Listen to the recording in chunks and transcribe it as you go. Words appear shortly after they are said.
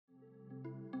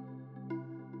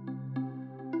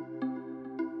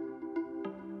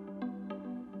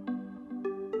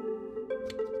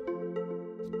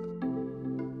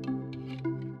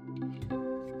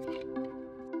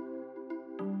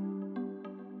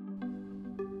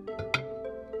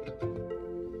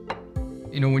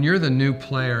You know, when you're the new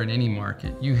player in any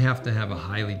market, you have to have a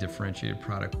highly differentiated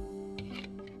product.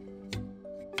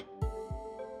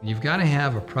 You've got to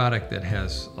have a product that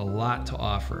has a lot to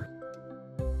offer.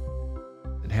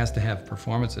 It has to have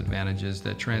performance advantages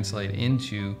that translate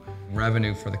into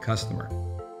revenue for the customer.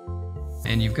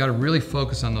 And you've got to really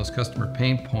focus on those customer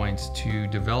pain points to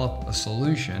develop a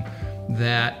solution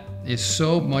that is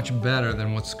so much better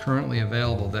than what's currently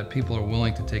available that people are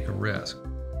willing to take a risk.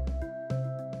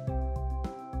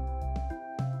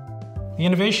 The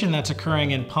innovation that's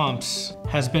occurring in pumps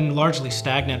has been largely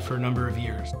stagnant for a number of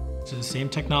years. So the same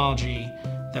technology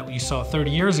that you saw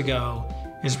 30 years ago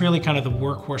is really kind of the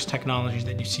workhorse technology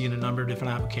that you see in a number of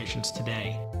different applications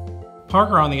today.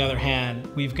 Parker, on the other hand,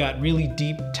 we've got really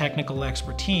deep technical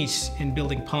expertise in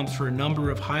building pumps for a number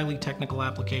of highly technical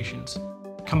applications.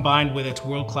 Combined with its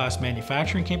world-class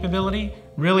manufacturing capability,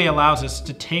 really allows us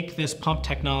to take this pump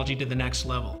technology to the next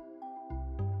level.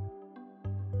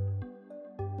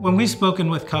 When we've spoken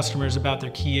with customers about their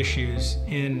key issues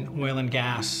in oil and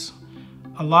gas,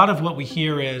 a lot of what we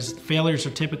hear is failures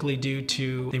are typically due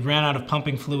to they ran out of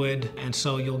pumping fluid, and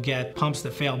so you'll get pumps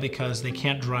that fail because they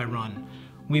can't dry run.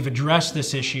 We've addressed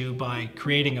this issue by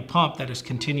creating a pump that is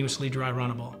continuously dry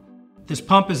runnable. This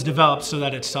pump is developed so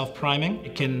that it's self-priming.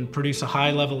 It can produce a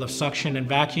high level of suction and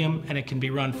vacuum, and it can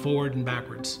be run forward and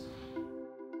backwards.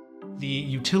 The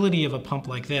utility of a pump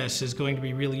like this is going to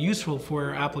be really useful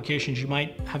for applications you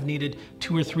might have needed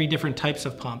 2 or 3 different types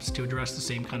of pumps to address the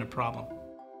same kind of problem.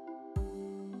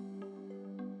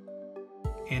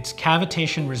 It's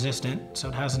cavitation resistant, so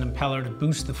it has an impeller to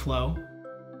boost the flow.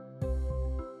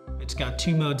 It's got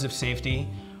 2 modes of safety.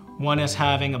 One is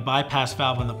having a bypass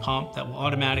valve in the pump that will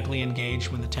automatically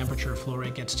engage when the temperature or flow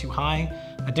rate gets too high.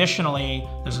 Additionally,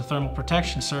 there's a thermal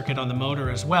protection circuit on the motor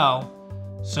as well.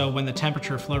 So when the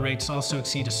temperature or flow rates also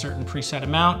exceed a certain preset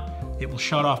amount, it will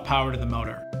shut off power to the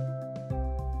motor.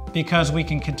 Because we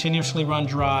can continuously run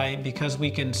dry, because we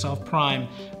can self-prime,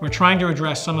 we're trying to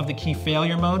address some of the key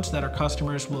failure modes that our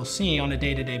customers will see on a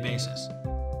day-to-day basis.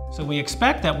 So we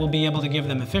expect that we'll be able to give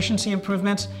them efficiency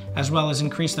improvements as well as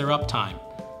increase their uptime,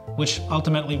 which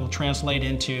ultimately will translate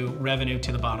into revenue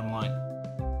to the bottom line.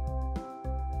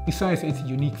 Besides its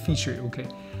unique feature,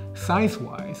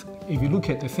 size-wise, if you look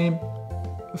at the same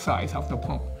size of the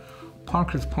pump,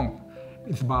 Parker's pump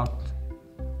is about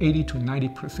 80 to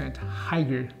 90%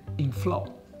 higher in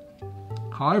flow.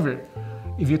 However,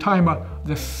 if you're talking about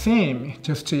the same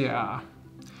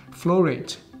flow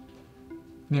rate,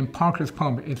 then Parker's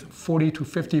pump is 40 to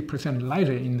 50%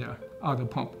 lighter in the other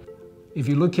pump. If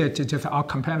you look at just our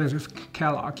competitor's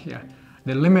catalog here,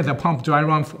 they limit the pump dry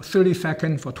run for 30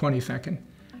 seconds, for 20 seconds.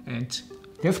 And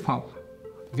this pump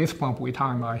we're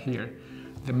talking about here,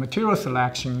 the material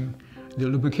selection, the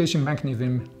lubrication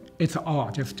mechanism, it's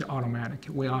all just automatic.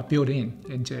 We are built in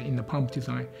the pump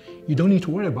design. You don't need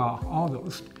to worry about all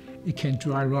those. It can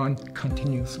dry run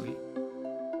continuously.